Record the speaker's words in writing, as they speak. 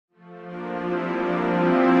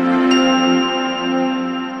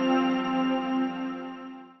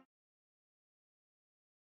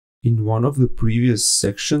In one of the previous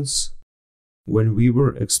sections, when we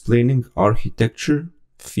were explaining architecture,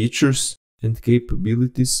 features, and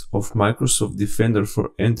capabilities of Microsoft Defender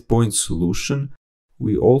for Endpoint solution,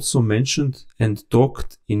 we also mentioned and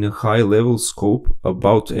talked in a high-level scope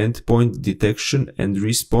about endpoint detection and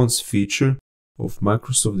response feature of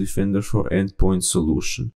Microsoft Defender for Endpoint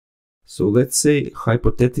solution. So let's say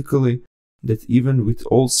hypothetically that even with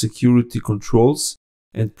all security controls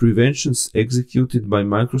and preventions executed by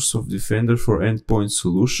Microsoft Defender for Endpoint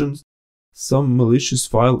solutions, some malicious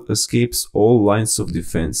file escapes all lines of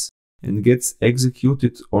defense and gets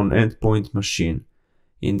executed on endpoint machine.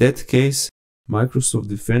 In that case, Microsoft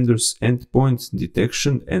Defender's endpoint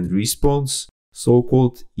detection and response,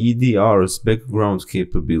 so-called EDR's background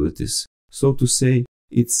capabilities, so to say,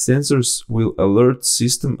 its sensors will alert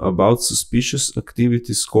system about suspicious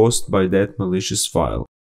activities caused by that malicious file,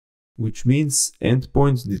 which means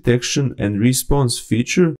endpoint detection and response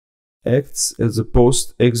feature acts as a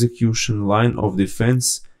post-execution line of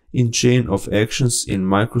defense in chain of actions in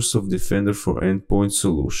Microsoft Defender for Endpoint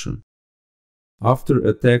solution. After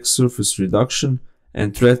attack surface reduction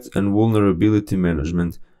and threat and vulnerability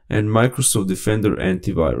management and Microsoft Defender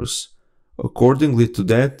antivirus. Accordingly to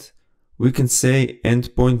that, we can say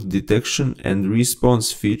endpoint detection and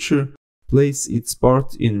response feature plays its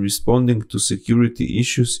part in responding to security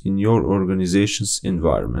issues in your organization's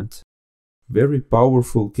environment. Very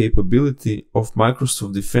powerful capability of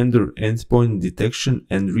Microsoft Defender endpoint detection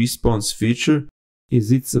and response feature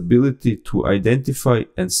is its ability to identify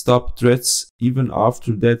and stop threats even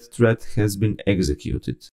after that threat has been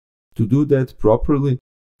executed. To do that properly,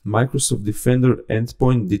 Microsoft Defender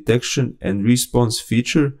endpoint detection and response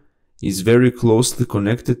feature is very closely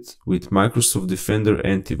connected with Microsoft Defender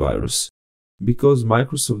antivirus, because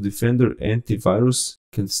Microsoft Defender antivirus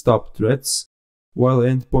can stop threats, while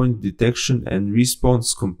endpoint detection and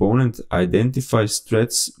response component identifies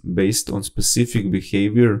threats based on specific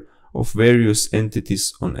behavior of various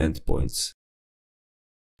entities on endpoints.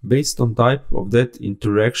 Based on type of that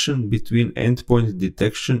interaction between endpoint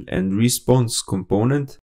detection and response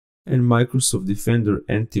component and Microsoft Defender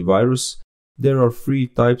antivirus, there are three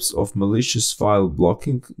types of malicious file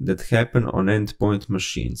blocking that happen on endpoint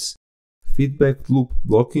machines: feedback loop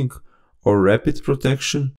blocking or rapid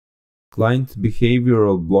protection, client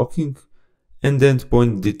behavioral blocking, and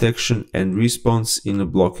endpoint detection and response in a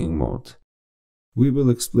blocking mode. We will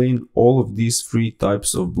explain all of these three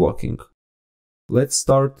types of blocking. Let's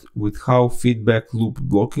start with how feedback loop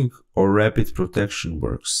blocking or rapid protection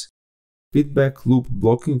works. Feedback loop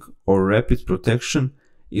blocking or rapid protection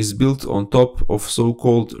is built on top of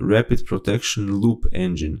so-called rapid protection loop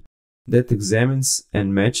engine that examines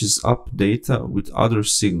and matches up data with other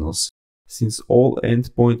signals, since all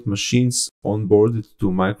endpoint machines onboarded to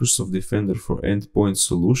Microsoft Defender for Endpoint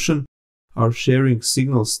solution are sharing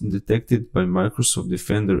signals detected by Microsoft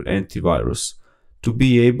Defender antivirus to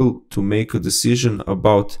be able to make a decision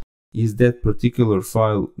about is that particular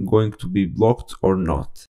file going to be blocked or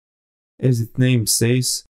not. As its name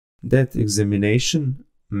says, that examination,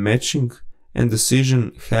 matching, and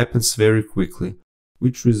decision happens very quickly,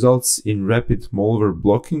 which results in rapid malware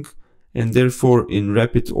blocking and therefore in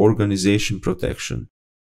rapid organization protection.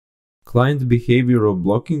 Client behavioral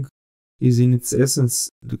blocking is in its essence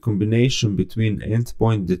the combination between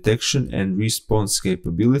endpoint detection and response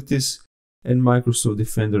capabilities and Microsoft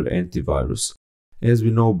Defender antivirus. As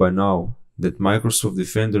we know by now that Microsoft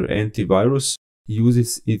Defender antivirus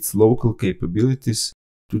uses its local capabilities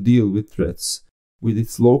to deal with threats. With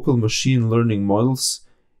its local machine learning models,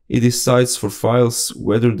 it decides for files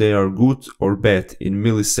whether they are good or bad in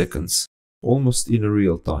milliseconds, almost in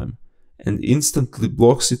real time, and instantly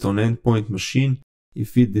blocks it on endpoint machine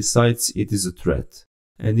if it decides it is a threat.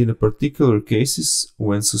 And in particular cases,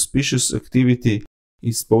 when suspicious activity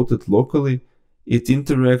is spotted locally, it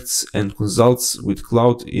interacts and consults with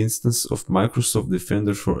cloud instance of Microsoft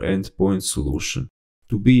Defender for Endpoint solution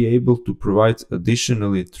to be able to provide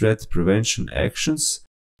additionally threat prevention actions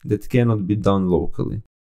that cannot be done locally,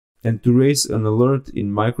 and to raise an alert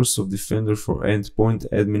in Microsoft Defender for Endpoint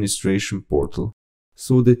administration portal,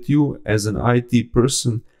 so that you as an IT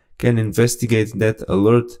person can investigate that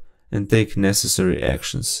alert and take necessary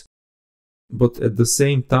actions. But at the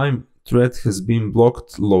same time, threat has been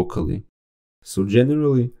blocked locally. So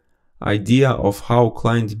generally, idea of how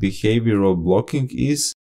client behavioral blocking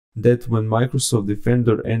is that when Microsoft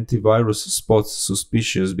Defender antivirus spots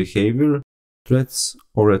suspicious behavior, threats,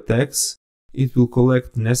 or attacks, it will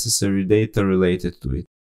collect necessary data related to it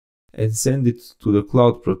and send it to the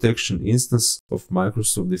cloud protection instance of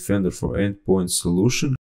Microsoft Defender for Endpoint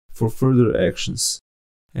solution for further actions.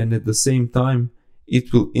 And at the same time,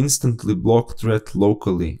 it will instantly block threat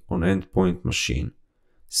locally on endpoint machine.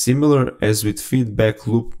 Similar as with feedback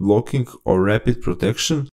loop blocking or rapid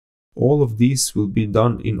protection, all of these will be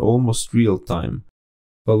done in almost real time,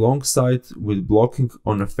 alongside with blocking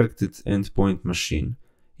on affected endpoint machine,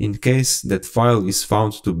 in case that file is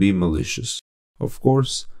found to be malicious. Of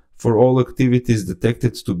course, for all activities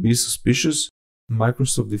detected to be suspicious,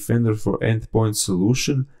 Microsoft Defender for Endpoint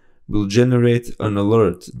solution will generate an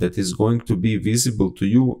alert that is going to be visible to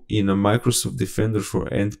you in a Microsoft Defender for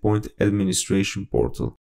Endpoint administration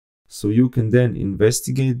portal. So you can then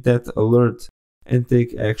investigate that alert and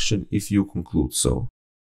take action if you conclude so.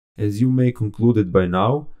 As you may concluded by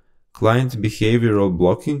now, client behavioral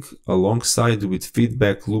blocking alongside with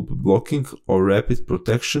feedback loop blocking or rapid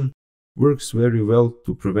protection works very well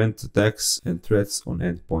to prevent attacks and threats on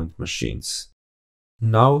endpoint machines.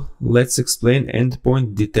 Now let's explain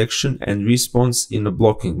endpoint detection and response in a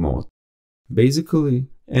blocking mode. Basically,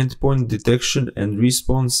 endpoint detection and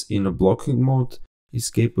response in a blocking mode is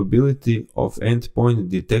capability of endpoint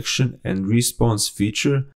detection and response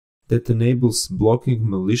feature that enables blocking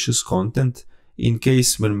malicious content in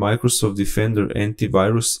case when Microsoft Defender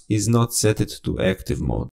antivirus is not set to active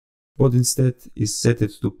mode, but instead is set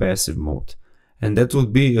to passive mode. And that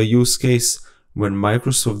would be a use case when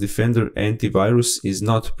Microsoft Defender antivirus is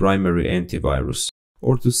not primary antivirus,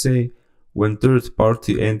 or to say, when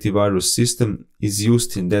third-party antivirus system is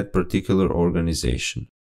used in that particular organization.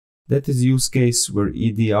 That is use case where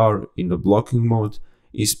EDR in the blocking mode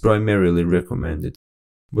is primarily recommended.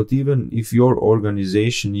 But even if your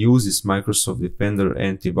organization uses Microsoft Defender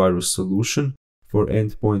antivirus solution for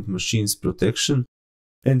endpoint machines protection,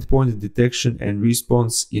 endpoint detection and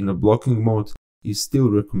response in a blocking mode is still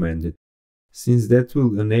recommended, since that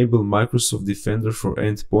will enable Microsoft Defender for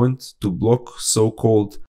Endpoint to block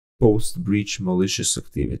so-called post-breach malicious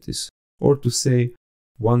activities, or to say,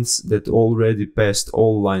 ones that already passed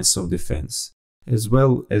all lines of defense, as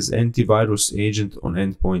well as antivirus agent on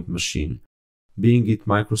endpoint machine, being it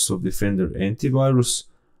Microsoft Defender antivirus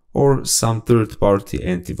or some third-party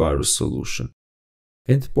antivirus solution.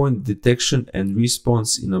 Endpoint detection and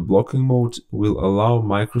response in a blocking mode will allow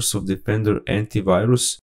Microsoft Defender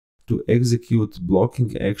antivirus to execute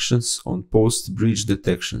blocking actions on post-breach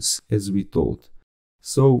detections, as we told.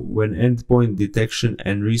 So, when endpoint detection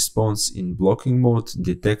and response in blocking mode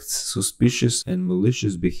detects suspicious and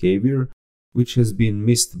malicious behavior, which has been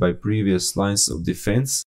missed by previous lines of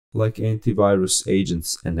defense, like antivirus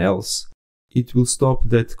agents and else, it will stop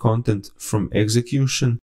that content from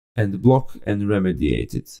execution and block and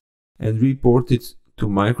remediate it, and report it to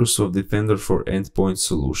Microsoft Defender for Endpoint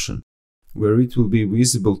solution, where it will be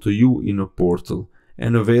visible to you in a portal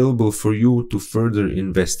and available for you to further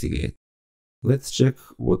investigate. Let's check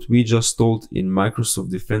what we just told in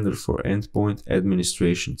Microsoft Defender for Endpoint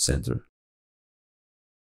Administration Center.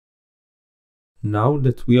 Now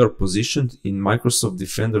that we are positioned in Microsoft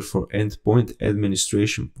Defender for Endpoint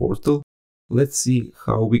Administration portal, let's see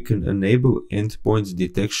how we can enable endpoint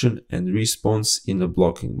detection and response in a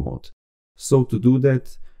blocking mode. So to do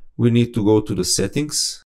that, we need to go to the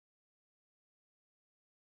settings.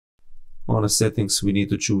 On the settings, we need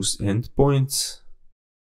to choose endpoints.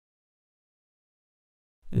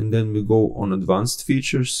 And then we go on advanced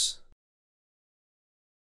features.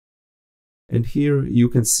 And here you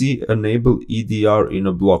can see enable EDR in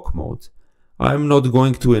a block mode. I'm not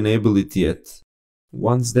going to enable it yet.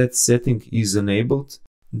 Once that setting is enabled,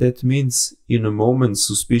 that means in a moment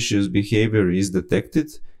suspicious behavior is detected,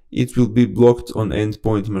 it will be blocked on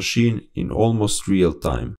endpoint machine in almost real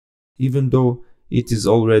time, even though it is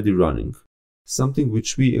already running, something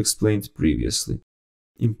which we explained previously.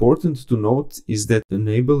 Important to note is that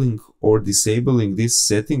enabling or disabling this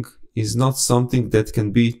setting is not something that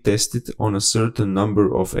can be tested on a certain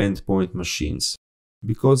number of endpoint machines,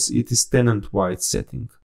 because it is tenant-wide setting.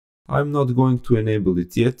 I'm not going to enable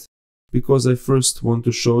it yet, because I first want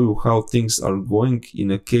to show you how things are going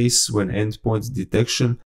in a case when endpoint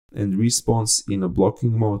detection and response in a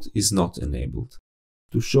blocking mode is not enabled.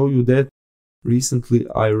 To show you that, recently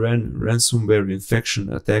I ran ransomware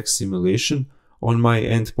infection attack simulation on my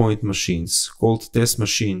endpoint machines called Test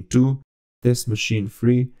Machine 2, Test Machine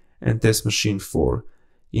 3 and Test Machine 4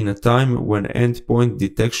 in a time when endpoint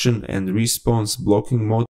detection and response blocking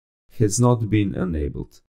mode has not been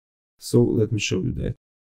enabled. So let me show you that.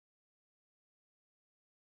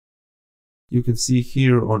 You can see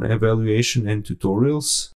here on Evaluation and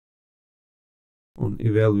Tutorials, on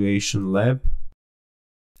Evaluation Lab,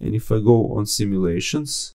 and if I go on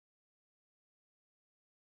Simulations,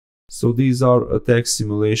 so these are attack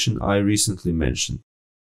simulation I recently mentioned.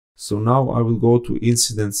 So now I will go to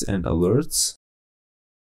Incidents and Alerts,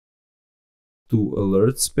 to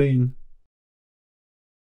Alerts pane.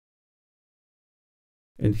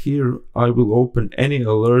 And here I will open any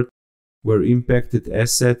alert where impacted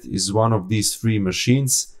asset is one of these three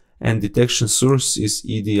machines and detection source is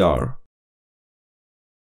EDR.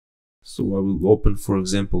 So I will open, for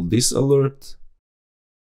example, this alert.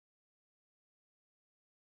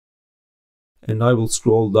 And I will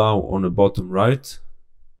scroll down on the bottom right.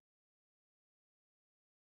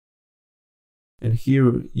 And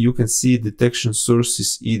here you can see detection source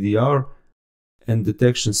is EDR and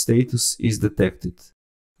detection status is detected.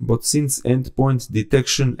 But since endpoint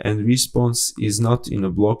detection and response is not in a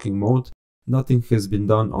blocking mode, nothing has been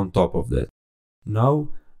done on top of that. Now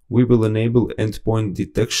we will enable endpoint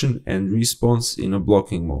detection and response in a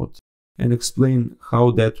blocking mode and explain how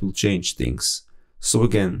that will change things. So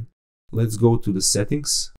again, let's go to the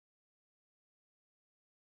settings.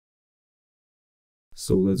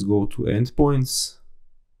 So let's go to endpoints.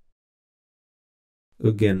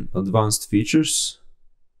 Again, advanced features.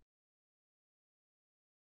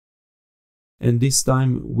 And this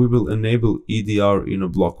time we will enable EDR in a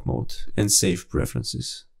block mode and save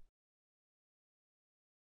preferences.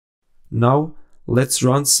 Now let's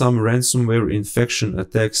run some ransomware infection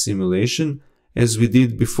attack simulation as we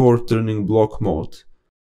did before turning block mode.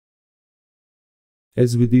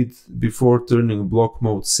 As we did before turning block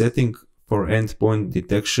mode setting for endpoint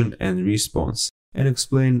detection and response, and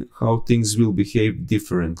explain how things will behave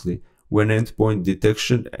differently when endpoint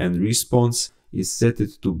detection and response is set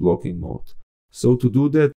to blocking mode. So to do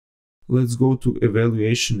that, let's go to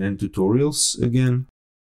evaluation and tutorials again.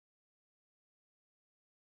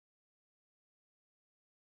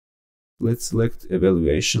 Let's select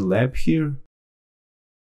evaluation lab here.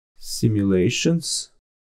 Simulations.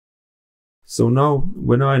 So now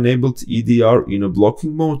when I enabled EDR in a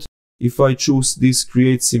blocking mode, if I choose this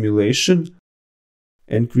create simulation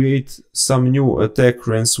and create some new attack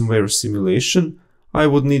ransomware simulation, I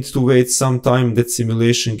would need to wait some time that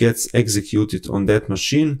simulation gets executed on that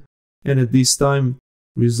machine, and at this time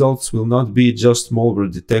results will not be just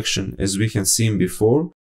malware detection as we have seen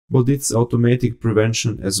before, but it's automatic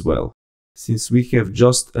prevention as well, since we have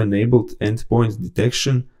just enabled endpoint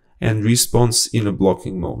detection and response in a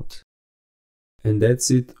blocking mode. And that's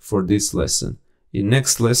it for this lesson. In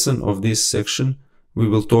next lesson of this section, we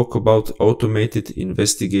will talk about automated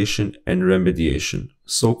investigation and remediation,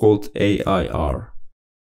 so-called AIR.